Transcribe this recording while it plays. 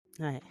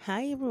All right.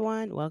 Hi,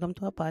 everyone. Welcome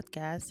to our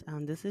podcast.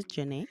 This is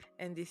Jenny,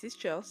 And this is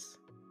Chels.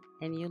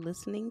 and you're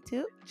listening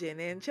to.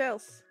 Jenny and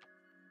Chels.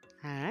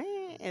 All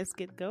right, let's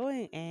get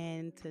going.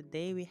 And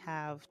today we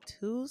have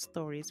two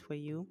stories for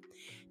you.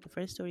 The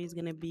first story is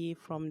going to be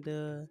from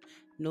the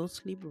No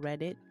Sleep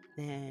Reddit,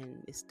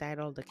 and it's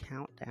titled The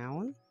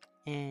Countdown.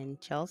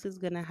 And Chelsea is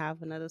going to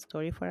have another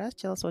story for us.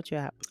 Chelsea, what you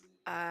have?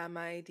 Am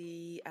I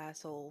the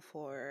asshole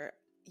for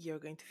you're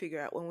going to figure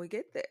out when we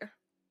get there?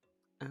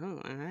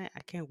 Oh, all right. I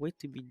can't wait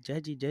to be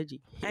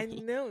judgy. I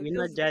know, it We're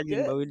not feels judging,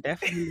 good. but we're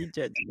definitely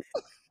judging.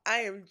 I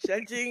am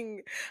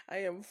judging. I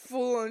am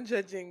full on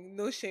judging.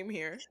 No shame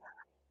here.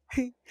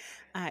 All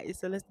right,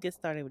 so let's get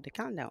started with the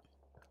countdown.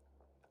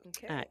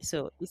 Okay.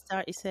 So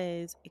it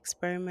says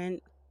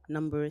experiment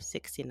number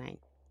 69.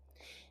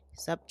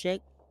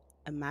 Subject,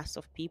 a mass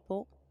of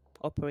people.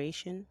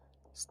 Operation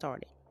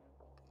started.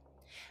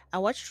 I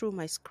watched through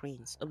my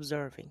screens,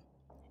 observing.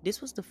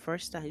 This was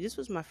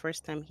my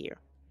first time here.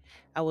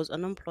 I was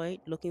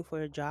unemployed, looking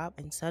for a job,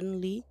 and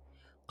suddenly,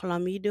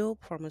 Colamido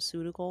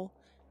Pharmaceutical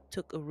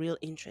took a real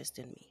interest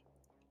in me.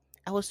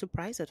 I was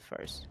surprised at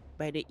first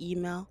by the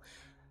email,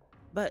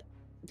 but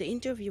the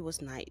interview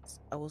was nice.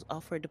 I was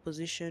offered the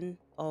position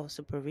of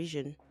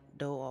supervision,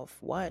 though of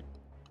what,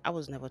 I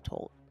was never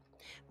told.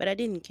 But I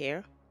didn't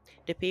care.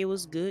 The pay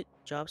was good,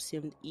 job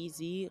seemed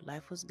easy,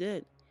 life was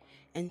good.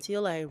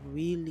 Until it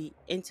really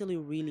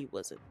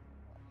wasn't.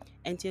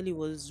 Until it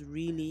was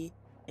really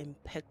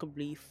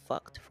impeccably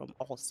fucked from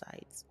all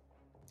sides.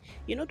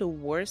 You know, the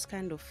worst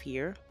kind of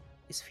fear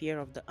is fear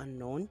of the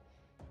unknown.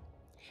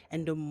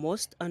 And the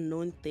most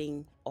unknown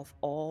thing of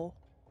all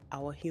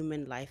our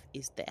human life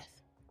is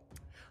death.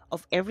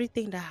 Of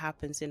everything that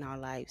happens in our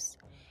lives,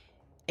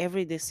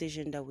 every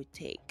decision that we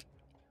take,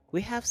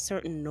 we have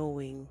certain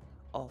knowing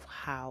of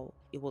how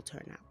it will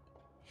turn out.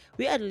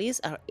 We at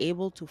least are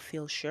able to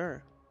feel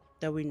sure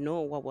that we know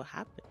what will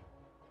happen.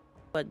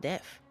 But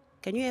death,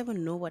 can you ever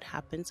know what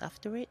happens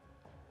after it?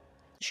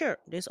 Sure,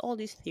 there's all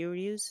these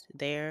theories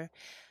there,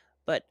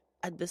 but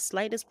at the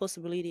slightest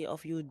possibility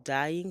of you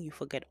dying, you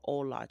forget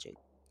all logic.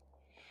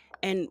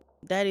 And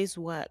that is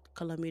what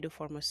Calamito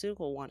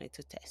Pharmaceutical wanted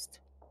to test.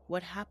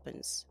 What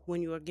happens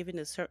when you are given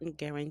a certain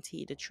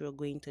guarantee that you are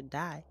going to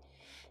die?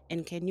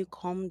 And can you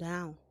calm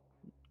down?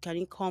 Can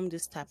you calm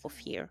this type of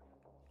fear?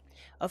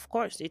 Of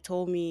course, they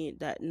told me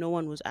that no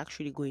one was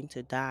actually going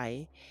to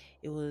die.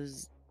 It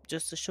was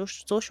just a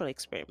social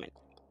experiment.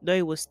 Though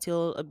it was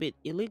still a bit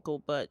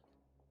illegal, but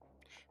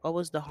what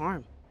was the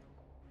harm?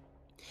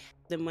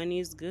 The money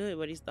is good,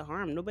 what is the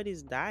harm?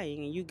 Nobody's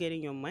dying and you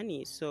getting your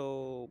money.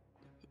 So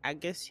I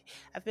guess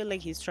I feel like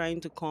he's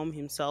trying to calm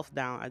himself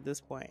down at this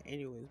point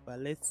anyways, but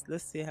let's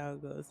see how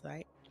it goes,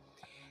 right?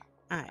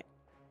 All right.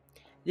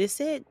 They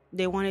said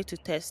they wanted to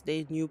test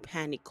their new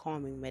panic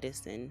calming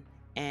medicine,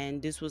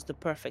 and this was the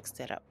perfect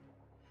setup.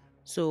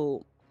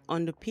 So,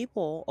 on the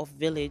people of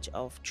village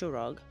of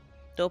Churag,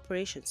 the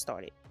operation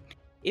started.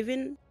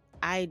 Even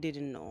I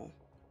didn't know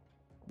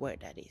where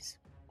that is.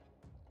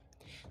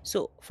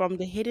 So, from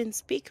the hidden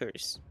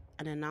speakers,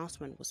 an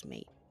announcement was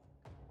made.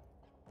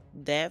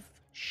 Death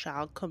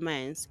shall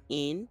commence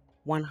in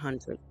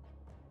 100.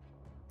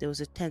 There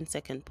was a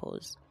 10-second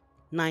pause.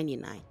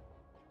 99.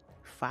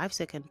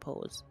 5-second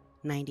pause.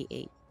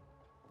 98.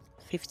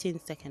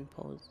 15-second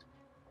pause.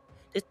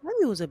 The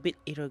timing was a bit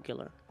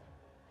irregular,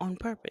 on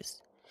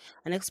purpose.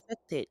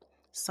 Unexpected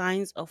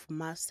signs of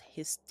mass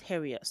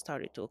hysteria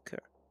started to occur.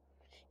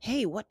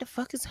 Hey, what the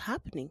fuck is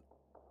happening?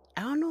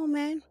 I don't know,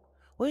 man.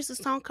 Where's the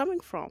sound coming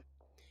from?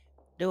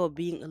 They were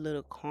being a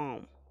little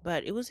calm,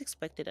 but it was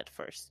expected at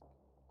first.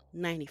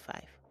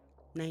 95,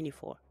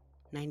 94,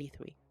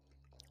 93.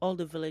 All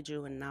the villagers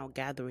were now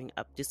gathering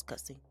up,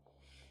 discussing.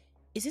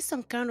 Is this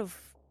some kind of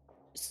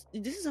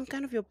this is some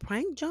kind of your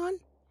prank, John?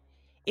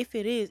 If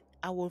it is,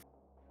 I will.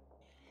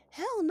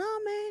 Hell no,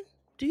 man.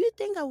 Do you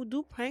think I would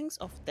do pranks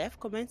of death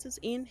commences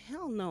in?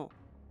 Hell no.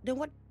 Then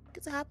what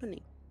is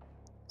happening?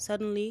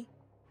 Suddenly,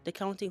 the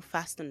counting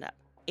fastened up.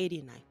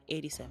 89,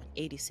 87,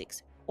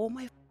 86. Oh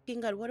my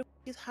fucking god, what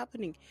the is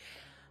happening?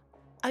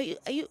 Are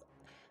you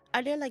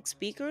are there like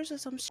speakers or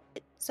some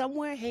shit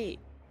somewhere? Hey,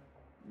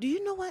 do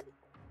you know what?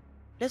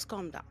 Let's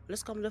calm down.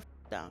 Let's calm the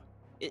down.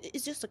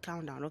 It's just a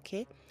countdown,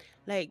 okay?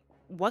 Like,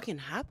 what can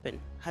happen?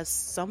 Has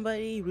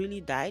somebody really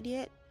died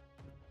yet?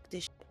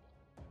 This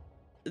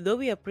Though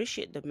we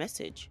appreciate the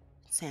message,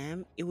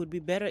 Sam, it would be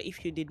better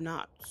if you did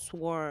not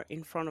swear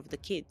in front of the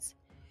kids.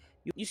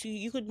 You see,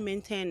 you could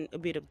maintain a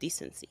bit of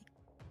decency.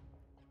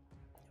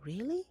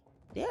 Really?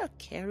 They are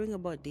caring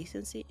about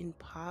decency in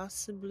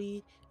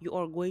possibly you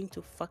are going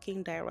to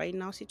fucking die right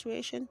now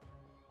situation?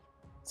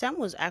 Sam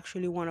was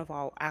actually one of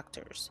our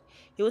actors.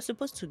 He was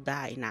supposed to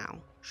die now,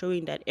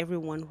 showing that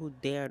everyone who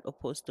dared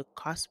oppose the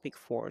cosmic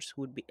force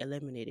would be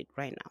eliminated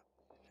right now.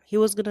 He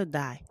was gonna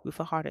die with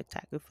a heart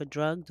attack with a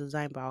drug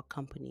designed by our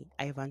company,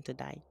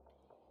 Ivantadine.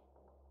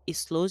 It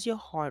slows your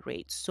heart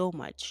rate so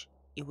much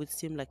it would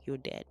seem like you're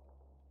dead.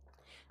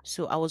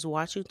 So I was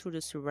watching through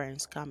the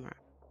surveillance camera.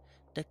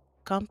 The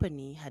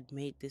company had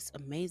made this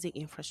amazing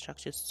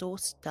infrastructure so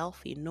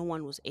stealthy no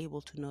one was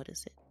able to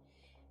notice it.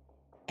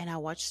 and I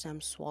watched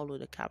Sam swallow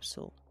the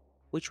capsule,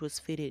 which was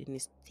fitted in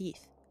his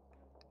teeth.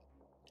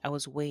 I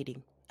was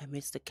waiting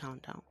amidst the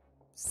countdown.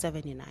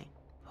 79,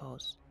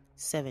 pause.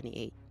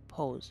 78,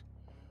 pause.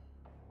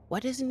 Why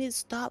doesn't it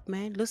stop,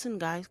 man? Listen,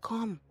 guys,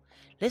 calm.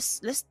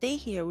 Let's stay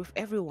here with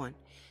everyone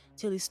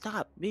till he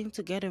stop. Being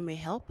together may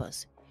help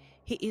us.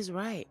 He is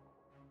right.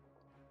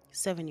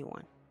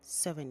 71,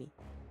 70.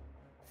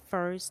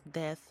 First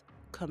death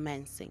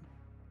commencing.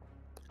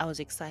 I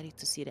was excited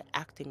to see the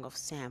acting of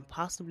Sam,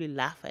 possibly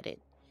laugh at it.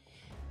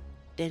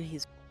 Then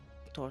his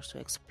torso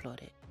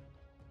exploded.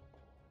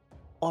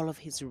 All of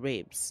his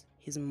ribs,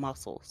 his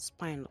muscles,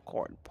 spinal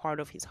cord, part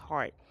of his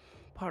heart,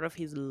 part of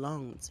his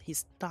lungs,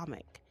 his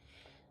stomach,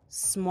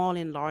 small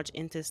and large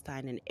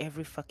intestine, and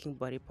every fucking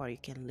body part you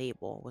can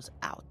label was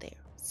out there,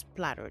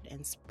 splattered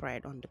and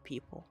spread on the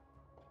people.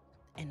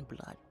 And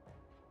blood.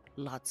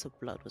 Lots of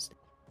blood was there.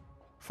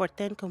 For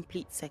 10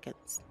 complete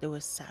seconds, there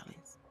was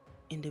silence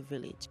in the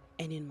village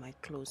and in my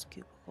closed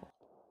cubicle.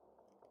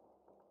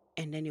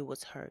 And then it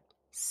was heard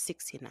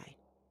 69,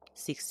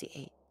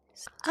 68.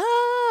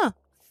 Ah!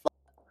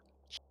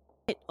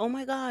 Fuck. Oh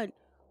my god.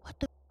 What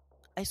the?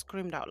 I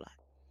screamed out loud.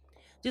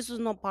 This was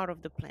not part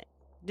of the plan.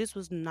 This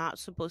was not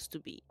supposed to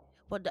be.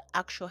 But the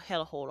actual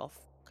hellhole of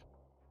fuck.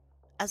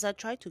 As I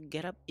tried to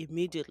get up,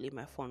 immediately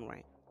my phone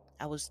rang.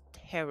 I was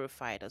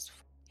terrified as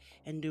fuck,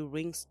 and the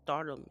ring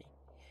startled me.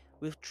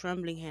 With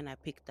trembling hand, I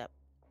picked up.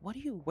 What do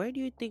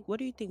you think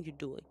you're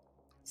doing?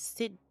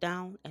 Sit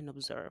down and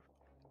observe.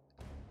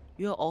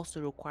 You are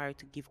also required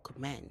to give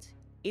commands.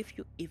 If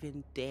you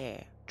even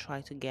dare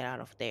try to get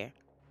out of there,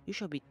 you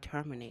shall be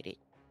terminated.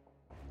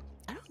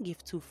 I don't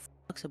give two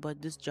fucks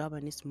about this job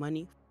and this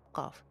money. Fuck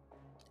off.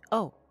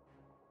 Oh,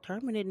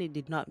 terminated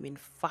did not mean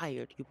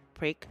fired, you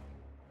prick.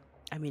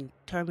 I mean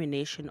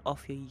termination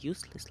of your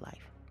useless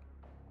life.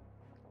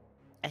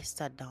 I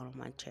sat down on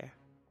my chair.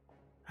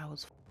 I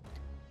was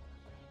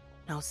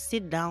Now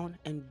sit down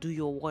and do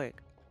your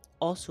work.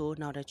 Also,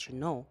 now that you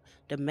know,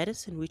 the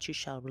medicine which you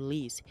shall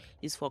release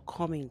is for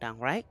calming down,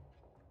 right?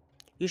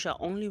 You shall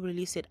only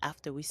release it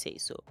after we say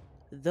so.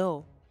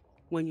 Though,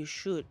 when you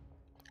should,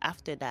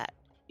 after that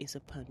is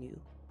upon you.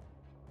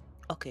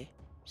 Okay,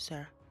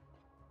 sir.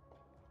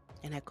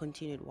 And I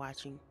continued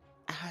watching.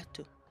 I had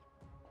to.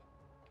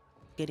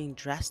 Getting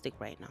drastic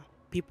right now.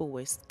 People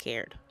were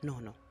scared.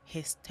 No,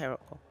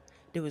 hysterical.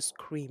 They were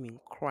screaming,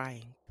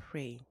 crying,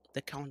 praying.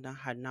 The countdown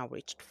had now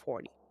reached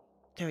 40,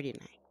 39,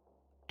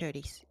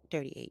 30,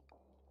 38,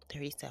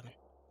 37,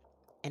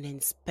 and then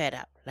sped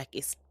up like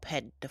it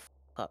sped the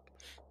up.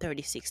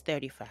 36,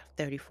 35,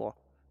 34,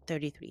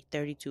 33,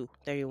 32,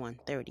 31,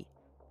 30.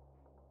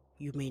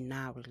 You may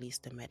now release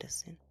the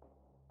medicine.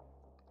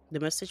 The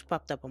message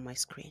popped up on my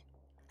screen.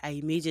 I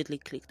immediately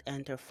clicked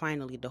enter.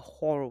 Finally, the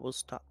horror will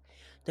stop.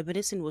 The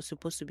medicine was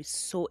supposed to be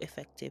so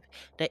effective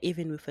that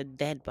even with a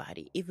dead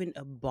body, even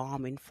a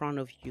bomb in front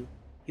of you,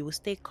 you will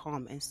stay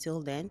calm and still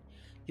then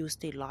you will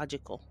stay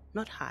logical,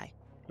 not high,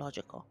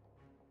 logical.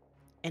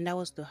 And that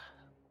was the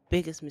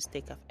biggest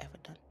mistake I've ever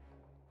done.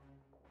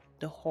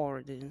 The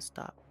horror didn't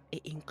stop.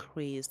 It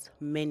increased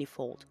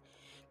manifold.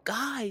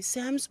 Guys,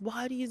 Sam's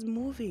body is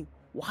moving.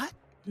 What?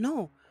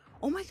 No.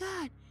 Oh my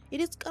god, it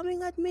is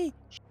coming at me.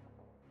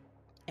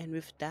 And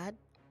with that,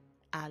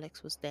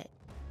 Alex was dead.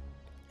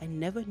 I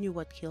never knew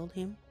what killed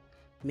him.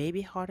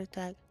 Maybe heart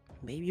attack,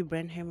 maybe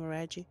brain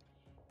hemorrhage.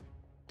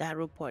 That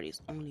report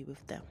is only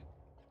with them.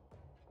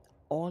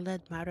 All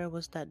that mattered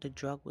was that the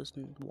drug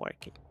wasn't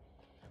working.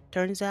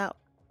 Turns out,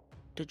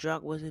 the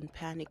drug wasn't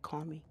panic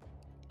calming,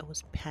 it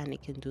was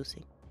panic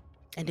inducing.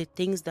 And the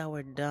things that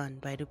were done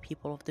by the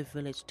people of the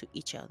village to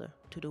each other,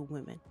 to the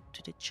women,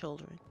 to the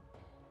children,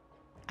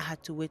 I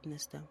had to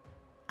witness them.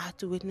 I had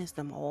to witness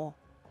them all.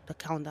 The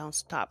countdown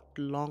stopped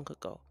long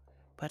ago,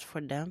 but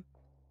for them,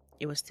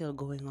 it was still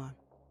going on.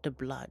 The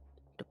blood,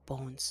 the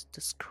bones,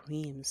 the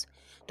screams,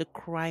 the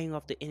crying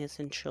of the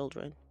innocent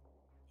children.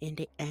 In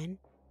the end,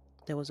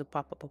 there was a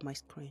pop up on my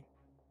screen.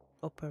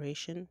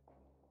 Operation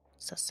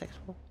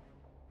successful.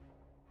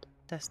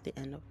 That's the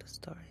end of the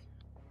story.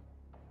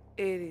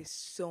 It is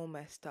so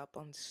messed up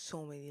on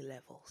so many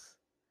levels.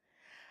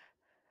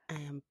 I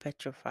am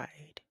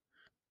petrified.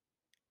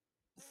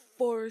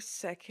 For a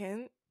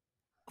second,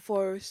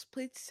 for a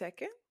split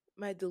second,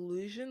 my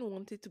delusion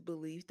wanted to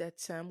believe that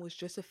Sam was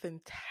just a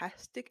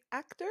fantastic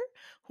actor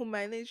who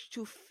managed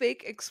to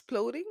fake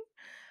exploding.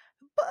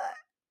 But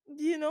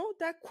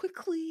that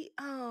quickly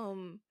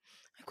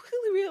I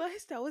quickly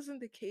realized that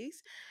wasn't the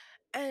case.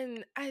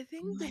 And I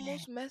think the Man,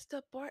 most messed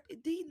up part,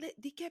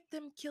 they kept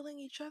them killing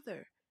each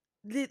other.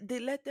 They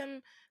let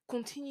them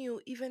continue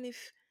even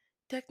if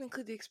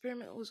technically the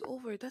experiment was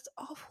over. That's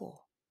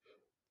awful.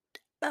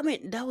 I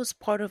mean, that was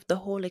part of the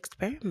whole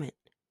experiment.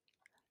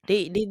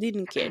 They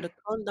didn't care. The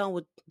countdown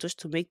was just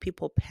to make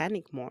people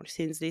panic more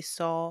since they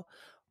saw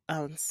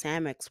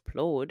Sam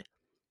explode.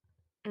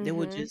 They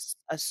would Mhm. just,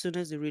 as soon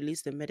as they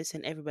released the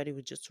medicine, everybody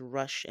would just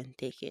rush and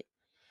take it.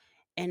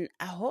 And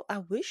I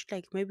wish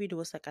like maybe there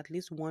was like at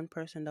least one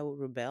person that would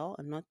rebel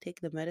and not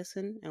take the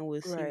medicine, and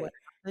we'll see what Right.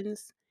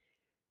 happens.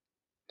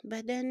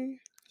 But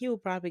then, he will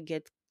probably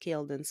get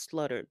killed and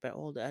slaughtered by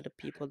all the other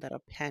people that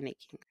are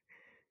panicking.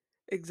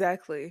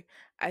 Exactly.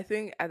 I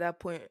think at that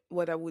point,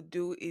 what I would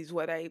do is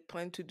what I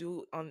plan to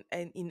do on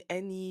and in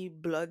any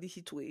bloody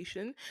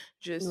situation,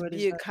 just What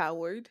be is a that?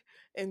 coward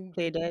and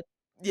Play that.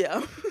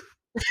 yeah,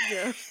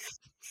 yeah.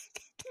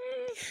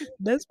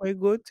 That's my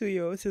go-to,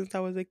 yo. Since I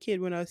was a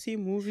kid, when I see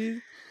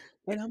movies,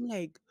 and I'm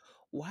like,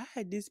 why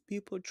are these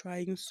people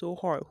trying so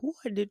hard? Who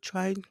are they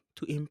trying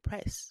to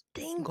impress?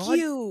 Thank God?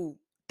 you.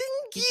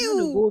 Thank If you want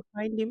to you. go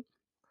find him,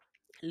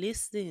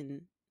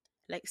 listen.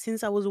 Like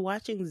since I was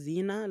watching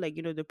Xena, like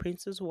the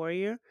Princess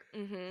Warrior,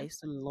 I Mhm.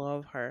 used to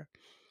love her.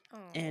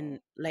 And Oh,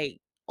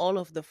 like all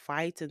of the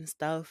fights and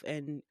stuff,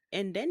 and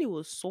then it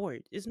was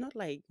sword. It's not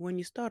like when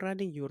you start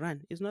running you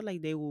run. It's not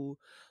like they will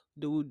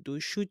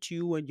shoot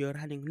you when you're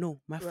running.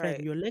 No, my friend,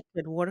 right, your leg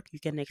can work, you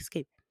can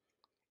escape.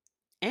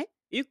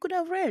 You could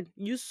have ran.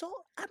 You saw,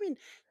 I mean,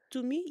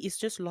 to me it's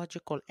just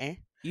logical.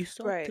 You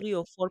saw right. 3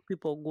 or 4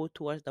 people go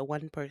towards the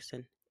one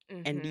person,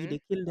 and they Mhm.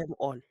 kill them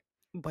all,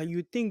 but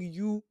you think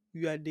you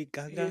are the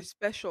You're ganga,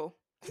 special.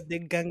 the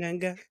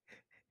ganganga.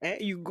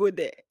 You go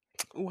there.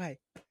 Why?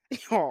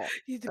 Oh,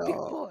 You're the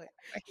big oh. boy.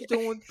 You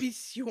don't want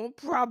peace. You want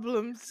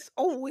problems.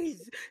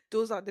 Always.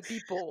 Those are the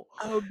people.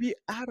 I'll be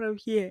out of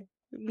here.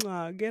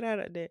 Mwah, get out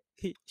of there.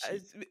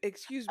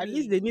 Excuse At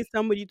least me. they need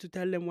somebody to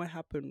tell them what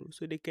happened,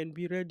 so they can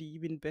be ready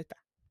even better.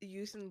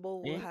 Usain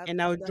Bolt will have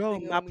And I'll draw a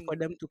nothing on map for me.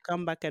 them to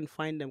come back and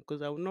find them,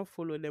 because I will not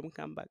follow them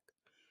come back.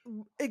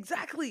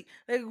 Exactly.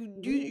 Like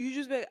you, Mhm. you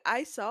just like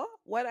I saw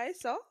what I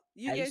saw.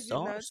 You I guys did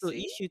saw. not So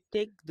see. if you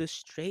take the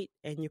straight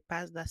and you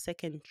pass that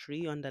second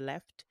tree on the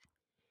left,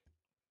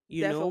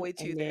 Death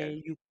awaits you and there.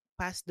 then you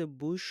pass the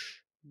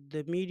bush,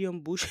 the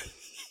medium bush,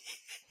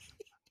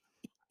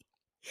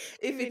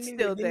 If even it's if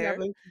they still didn't have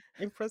there.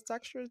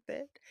 infrastructure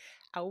there,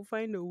 I will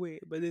find a way.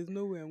 But there's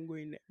no way I'm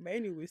going there. But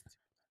anyways,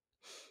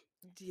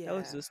 that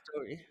was Yeah. the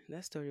story.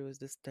 That story was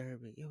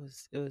disturbing. It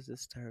was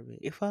disturbing.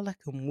 It felt like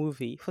a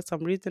movie. For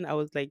some reason, I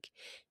was like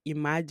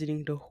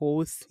imagining the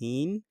whole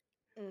scene.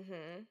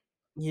 Mm-hmm.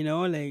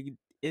 Like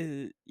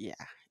yeah,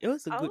 it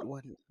was a good I'll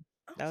one.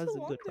 I That also was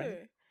a good one.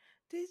 wonder,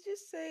 they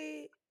just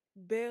say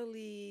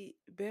barely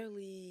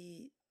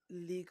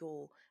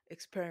legal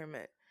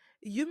experiment.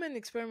 Human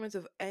experiments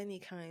of any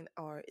kind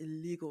are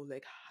illegal,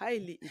 like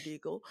highly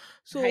illegal.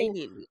 So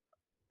Highly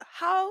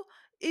how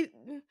it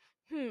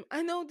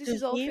I know this to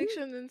is all him,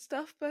 fiction and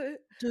stuff,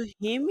 but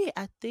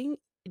I think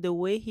the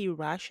way he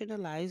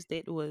rationalized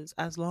it was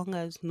as long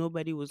as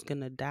nobody was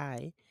gonna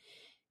die,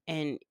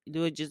 and they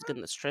were just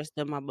gonna stress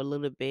them up a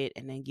little bit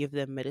and then give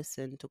them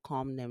medicine to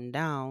calm them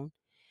down,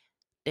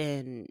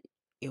 then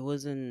it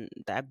wasn't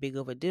that big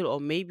of a deal. Or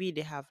maybe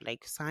they have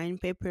like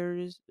signed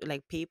papers,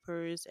 like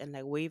papers and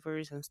like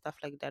waivers and stuff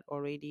like that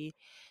already.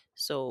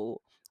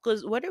 So,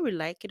 because whether we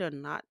like it or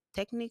not,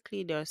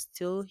 technically there are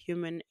still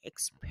human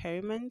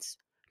experiments,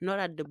 not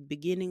at the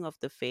beginning of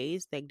the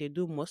phase, like they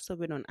do most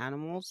of it on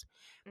animals,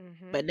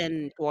 hmm but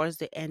then towards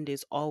the end,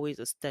 there's always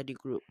a study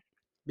group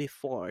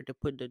before they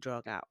put the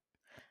drug out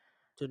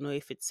to know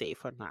if it's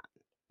safe or not.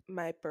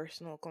 my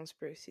personal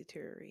conspiracy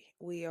theory.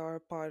 We are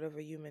part of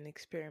a human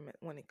experiment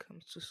when it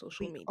comes to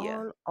social We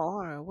media. all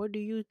are. What do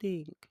you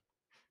think?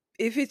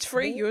 If it's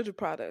free, Eh? you're the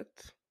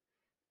product.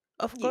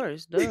 Of Yeah.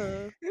 course,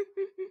 duh.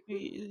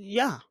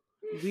 Yeah,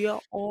 we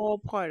are all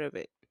part of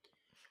it.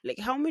 Like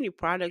how many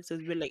products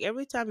has been like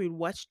every time you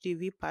watch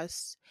TV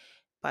past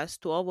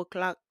 12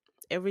 o'clock,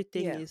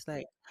 everything Yeah. is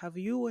like, have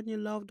you and your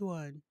loved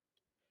one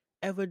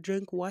ever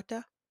drink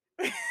water?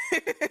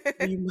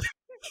 You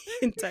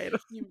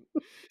entitled. You,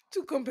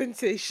 to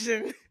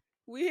compensation,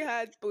 we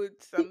had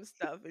put some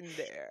stuff in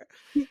there,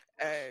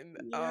 and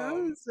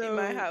Yeah, it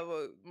might so have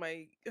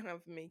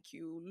make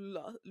you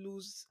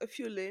lose a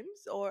few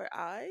limbs or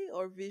eye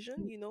or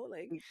vision.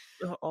 Like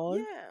all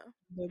yeah.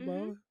 the hmm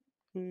above.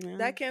 Yeah.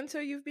 That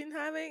cancer you've been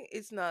having,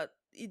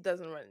 it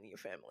doesn't run in your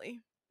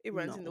family. It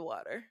runs in No. the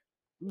water.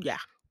 Yeah,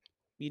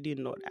 you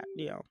didn't know that. Mm,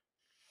 Yeah.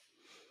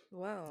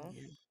 Well,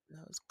 Yeah,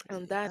 that was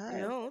on crazy. that All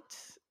right, note,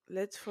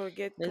 let's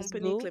forget let's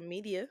company go.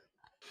 chlamydia.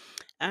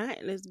 All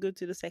right, let's go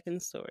to the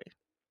second story.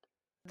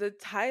 The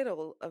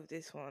title of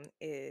this one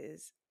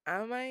is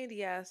Am I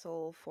the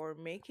asshole for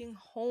making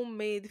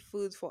homemade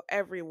food for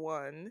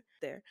everyone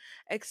there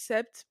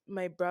except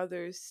my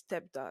brother's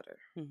stepdaughter?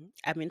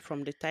 I mean,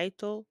 from the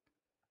title,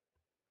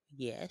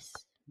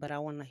 yes, but I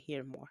want to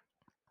hear more.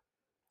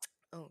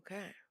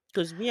 Okay.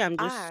 Because me, I'm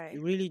just I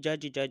really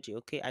judgy.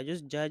 Okay, I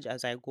just judge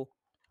as I go.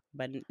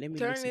 But let me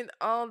turn listen. it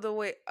all the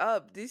way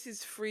up. This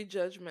is free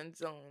judgment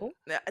zone. Oh,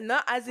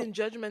 Not as oh, in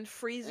judgment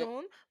free eh,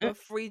 zone, eh. but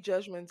free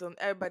judgment zone.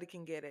 Everybody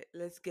can get it.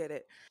 Let's get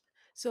it.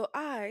 So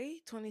I,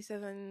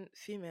 27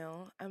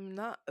 female, am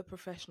not a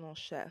professional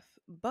chef,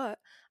 but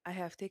I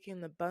have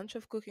taken a bunch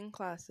of cooking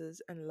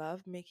classes and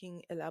love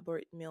making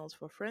elaborate meals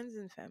for friends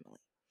and family.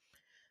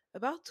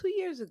 About 2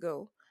 years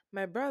ago,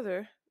 my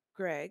brother,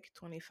 Greg,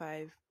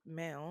 25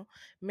 male,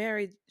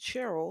 married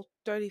Cheryl,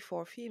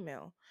 34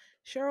 female.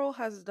 Cheryl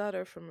has a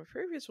daughter from a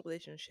previous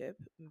relationship,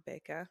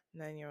 Becca,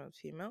 9-year-old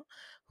female,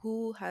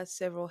 who has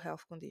several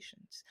health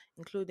conditions,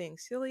 including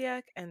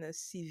celiac and a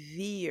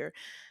severe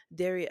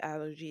dairy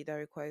allergy that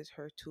requires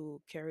her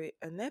to carry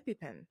an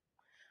EpiPen.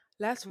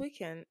 Last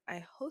weekend,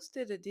 I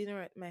hosted a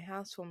dinner at my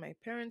house for my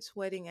parents'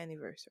 wedding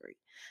anniversary.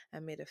 I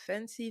made a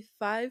fancy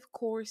 5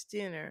 course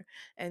dinner,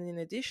 and in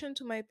addition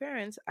to my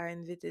parents, I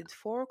invited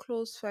 4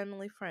 close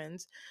family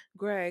friends: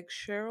 Greg,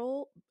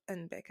 Cheryl,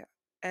 and Becca,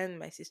 and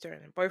my sister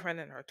and her boyfriend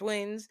and her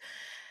twins,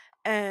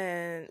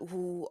 and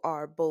who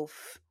are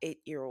both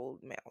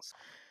 8-year-old males.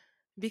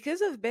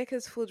 Because of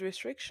Becca's food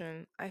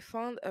restriction, I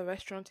found a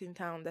restaurant in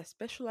town that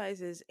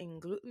specializes in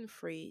gluten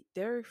free,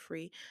 dairy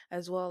free,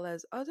 as well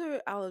as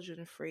other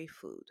allergen free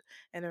food,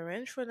 and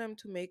arranged for them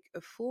to make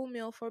a full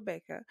meal for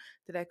Becca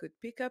that I could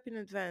pick up in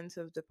advance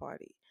of the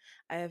party.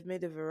 I have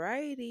made a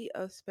variety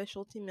of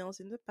specialty meals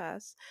in the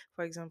past,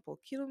 for example,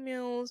 keto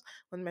meals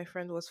when my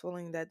friend was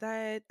following that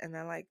diet, and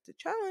I liked the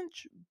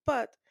challenge,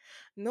 but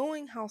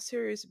knowing how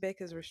serious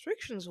Becca's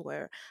restrictions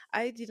were,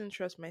 I didn't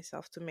trust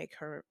myself to make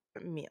her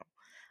a meal.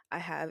 I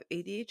have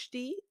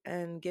ADHD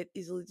and get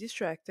easily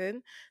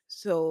distracted.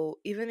 So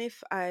even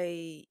if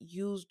I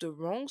used the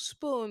wrong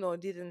spoon or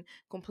didn't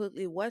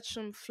completely wet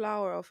some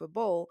flour off a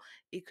bowl,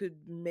 it could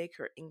make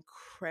her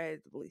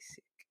incredibly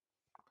sick.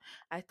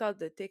 I thought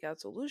the takeout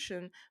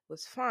solution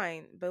was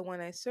fine, but when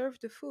I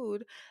served the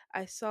food,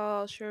 I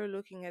saw Cheryl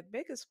looking at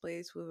Becca's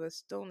place with a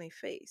stony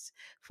face.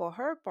 For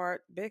her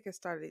part, Becca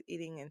started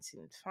eating and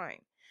seemed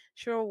fine.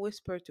 Cheryl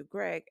whispered to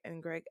Greg,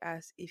 and Greg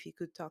asked if he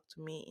could talk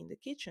to me in the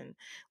kitchen.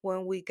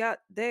 When we got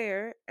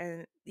there,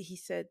 and he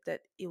said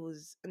that it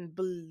was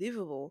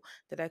unbelievable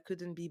that I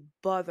couldn't be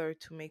bothered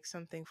to make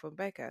something for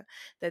Becca,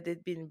 that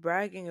they'd been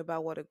bragging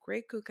about what a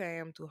great cook I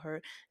am to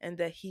her, and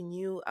that he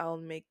knew I'll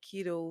make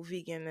keto,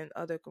 vegan, and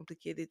other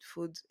complicated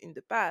foods in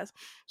the past.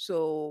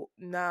 So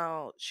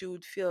now she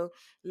would feel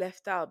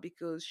left out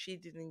because she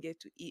didn't get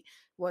to eat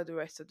what the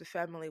rest of the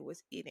family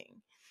was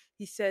eating.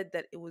 He said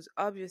that it was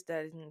obvious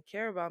that he didn't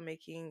care about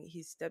making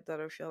his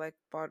stepdaughter feel like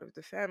part of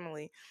the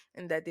family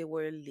and that they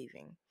were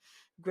leaving.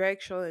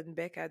 Greg, Shaw, and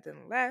Becca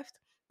then left,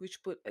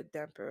 which put a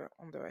damper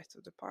on the rest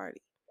of the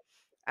party.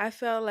 I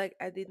felt like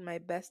I did my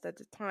best at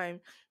the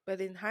time,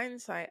 but in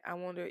hindsight, I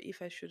wonder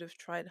if I should have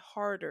tried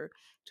harder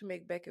to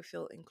make Becca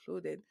feel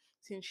included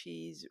since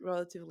she's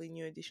relatively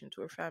new addition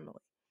to her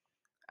family.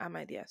 Am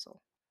I the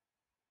asshole?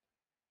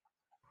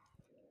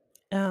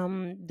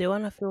 They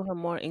want to feel her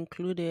more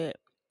included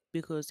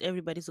because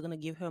everybody's gonna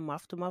give her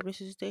mouth to mouth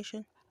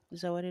resuscitation.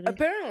 Is that what it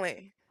is?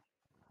 Apparently.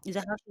 Is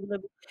that how she's gonna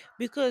be?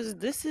 Because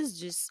this is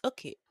just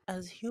okay.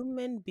 As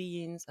human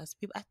beings, as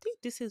people, I think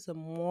this is a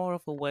more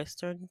of a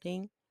Western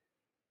thing.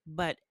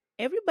 But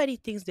everybody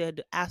thinks they're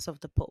the ass of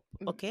the Pope.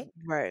 Okay,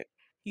 Right.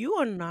 you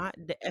are not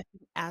the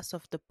effing ass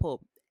of the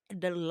Pope.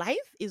 The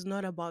life is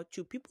not about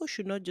you. People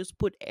should not just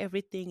put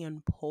everything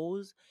in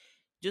pose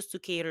just to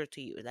cater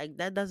to you. Like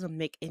that doesn't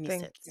make any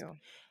Thank sense. you.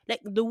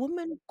 Like the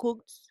woman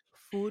cooked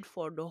food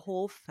for the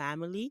whole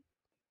family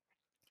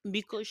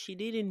because she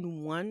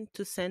didn't want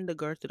to send the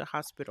girl to the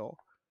hospital.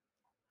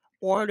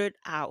 Ordered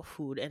out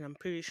food, and I'm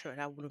pretty sure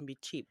that wouldn't be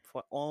cheap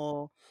for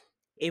all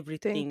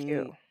Thank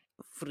you. everything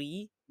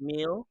free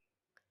meal.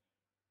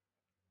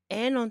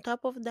 And on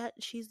top of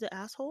that, she's the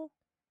asshole.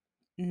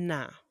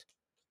 Nah,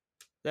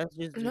 that's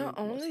just Not doing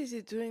the only most. is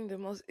it doing the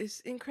most, it's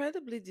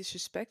incredibly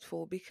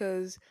disrespectful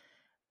because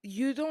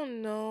you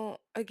don't know.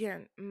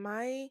 Again,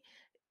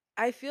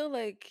 I feel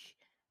like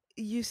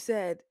you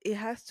said it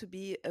has to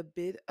be a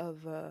bit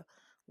of a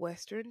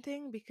Western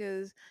thing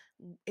because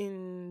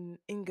in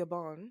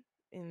Gabon,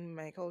 in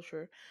my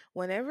culture,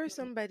 whenever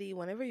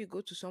you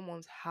go to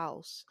someone's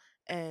house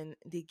and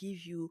they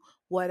give you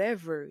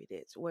whatever it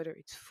is, whether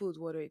it's food,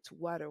 whether it's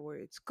water, whether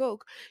it's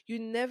Coke, you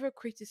never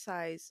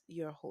criticize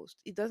your host.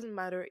 It doesn't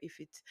matter if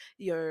it's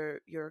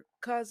your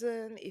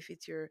cousin, if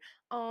it's your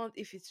aunt,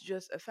 if it's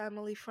just a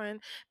family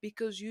friend,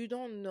 because you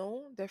don't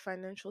know their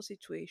financial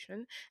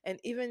situation. And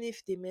even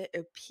if they may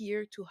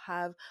appear to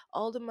have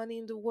all the money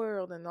in the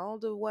world and all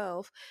the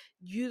wealth,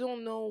 you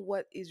don't know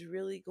what is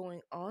really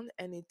going on.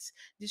 And it's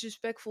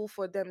disrespectful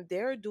for them.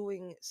 They're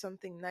doing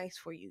something nice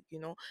for you,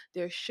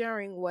 they're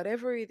sharing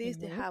whatever it is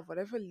they Mm-hmm. have,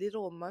 whatever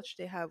little or much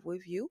they have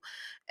with you.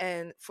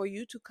 And for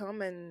you to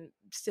come and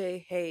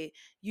say, hey,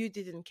 you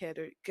didn't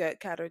cater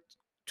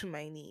to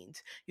my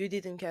needs, you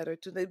didn't cater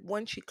to the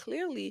one. She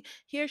clearly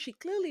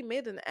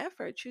made an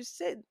effort. She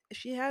said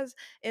she has,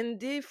 and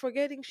they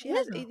forgetting she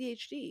has Yeah,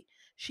 ADHD.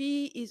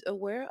 She is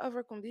aware of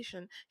her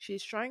condition.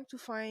 She's trying to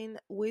find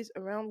ways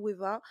around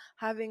without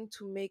having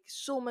to make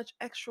so much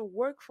extra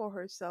work for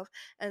herself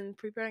and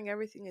preparing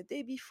everything a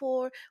day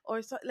before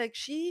or so, like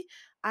she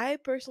I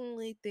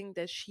personally think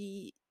that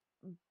she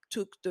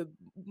took the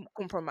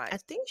I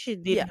compromise. think she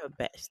did Yeah. her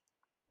best.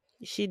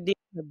 She did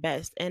her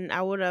best, and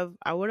I would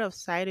have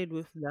sided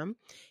with them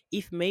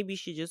if maybe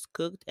she just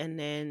cooked and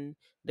then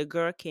the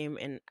girl came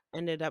and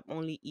ended up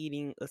only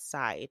eating a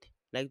side.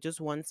 like just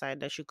one side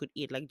that she could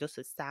eat, like just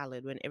a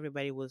salad, when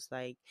everybody was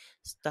like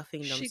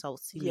stuffing She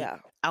themselves silly, yeah.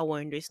 I will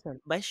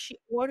understand. But she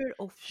ordered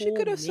a She full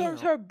could have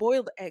served meal her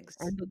boiled eggs.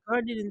 and the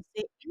girl didn't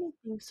say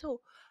anything.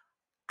 So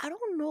I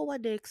don't know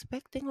what they're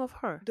expecting of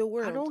her. The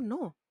I world. don't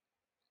know.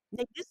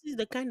 Like this is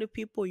the kind of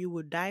people you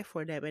would die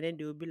for them, and then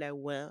they would be like,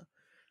 well,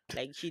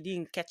 like she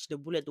didn't catch the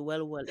bullet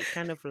well. It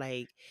kind of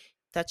like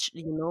touched,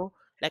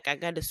 like I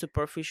got a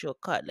superficial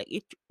cut. Like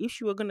if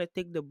you were gonna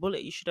take the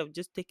bullet, you should have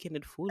just taken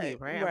it fully,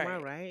 right? Am I Right.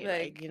 right?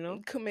 Like,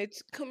 Like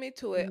commit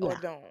to it or yeah.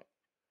 don't.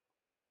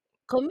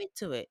 Commit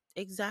to it.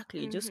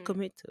 Exactly. Just Mhm.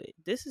 commit to it.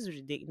 This is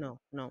ridiculous. No,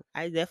 no.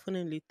 I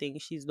definitely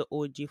think she's the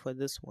OG for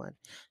this one.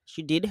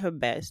 She did her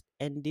best,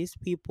 and these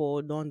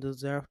people don't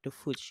deserve the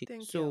food she.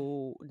 Thank you.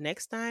 So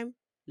next time,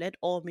 let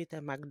all meet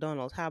at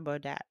McDonald's. How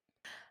about that?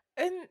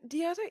 And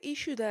the other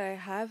issue that I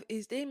have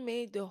is they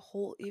made the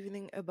whole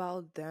evening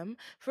about them.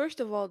 First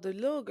of all, the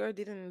little girl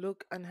didn't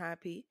look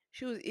unhappy.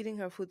 She was eating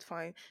her food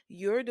fine.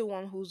 You're the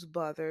one who's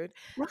bothered.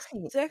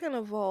 Right. Second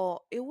of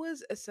all, it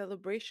was a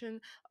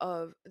celebration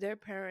of their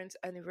parents'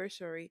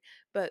 anniversary,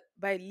 but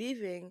by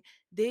leaving,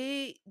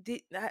 they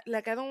did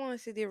like I don't want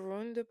to say they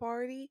ruined the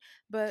party,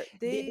 but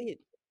They they did.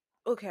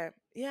 okay,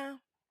 yeah,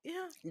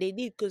 yeah, They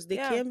did because they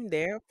yeah, came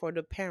there for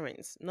the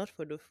parents, not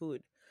for the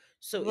food.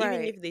 So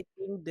even right. if they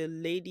think the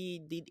lady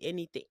did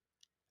anything,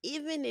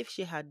 even if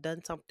she had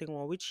done something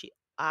wrong, which she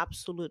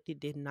absolutely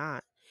did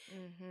not,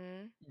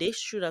 Mm-hmm. they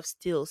should have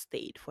still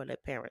stayed for the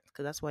parents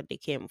because that's what they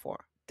came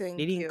for.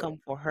 They Thank didn't you. come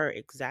for her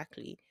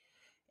exactly.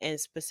 And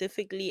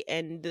specifically,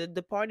 and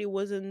the party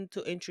wasn't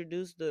to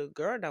introduce the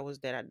girl that was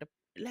there at the,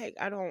 like,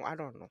 I don't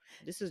know.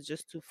 This is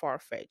just too far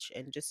fetched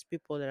and just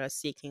people that are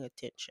seeking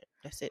attention.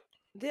 That's it.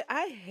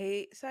 I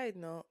hate, side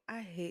note,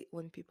 I hate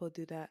when people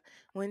do that.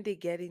 When they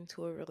get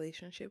into a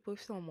relationship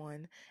with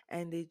someone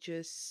and they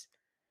just,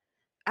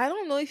 I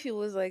don't know if it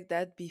was like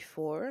that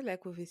before,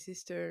 like with his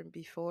sister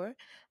before,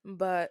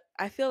 but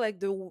I feel like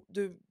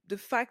the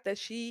fact that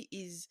she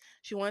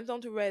went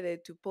onto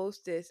Reddit to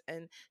post this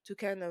and to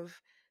kind of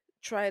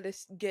try to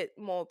get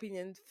more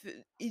opinion,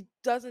 it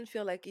doesn't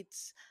feel like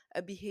it's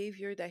a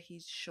behavior that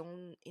he's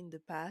shown in the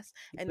past,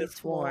 and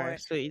it's Before, more,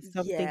 so it's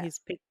something yeah, he's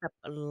picked up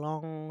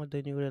along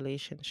the new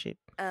relationship,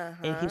 uh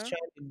and he's huh,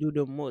 trying to do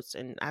the most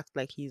and act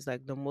like he's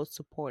like the most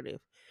supportive.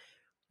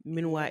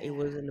 Meanwhile, it yeah.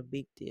 wasn't a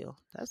big deal.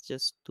 That's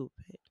just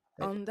stupid.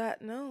 But On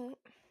that note,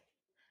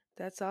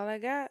 that's all I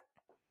got.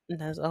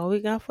 that's all we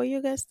got for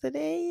you guys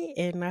today.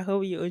 And I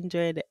hope you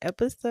enjoyed the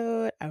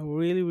episode. I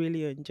really,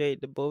 really enjoyed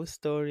the both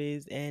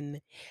stories. And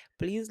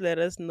please let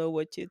us know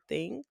what you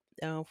think.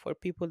 For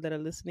people that are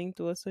listening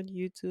to us on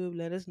YouTube,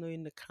 let us know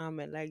in the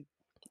comment. Like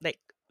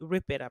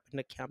rip it up in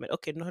the comment.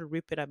 Okay, not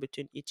rip it up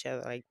between each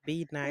other. Like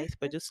be nice,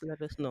 but just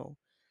let us know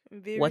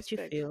Be what you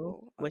feel,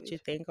 respectful of what you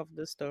each. think of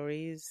the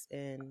stories.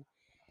 And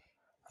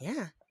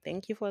yeah,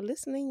 thank you for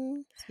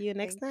listening. See you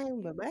next Thank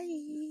time. Bye you.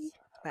 bye.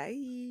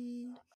 Bye.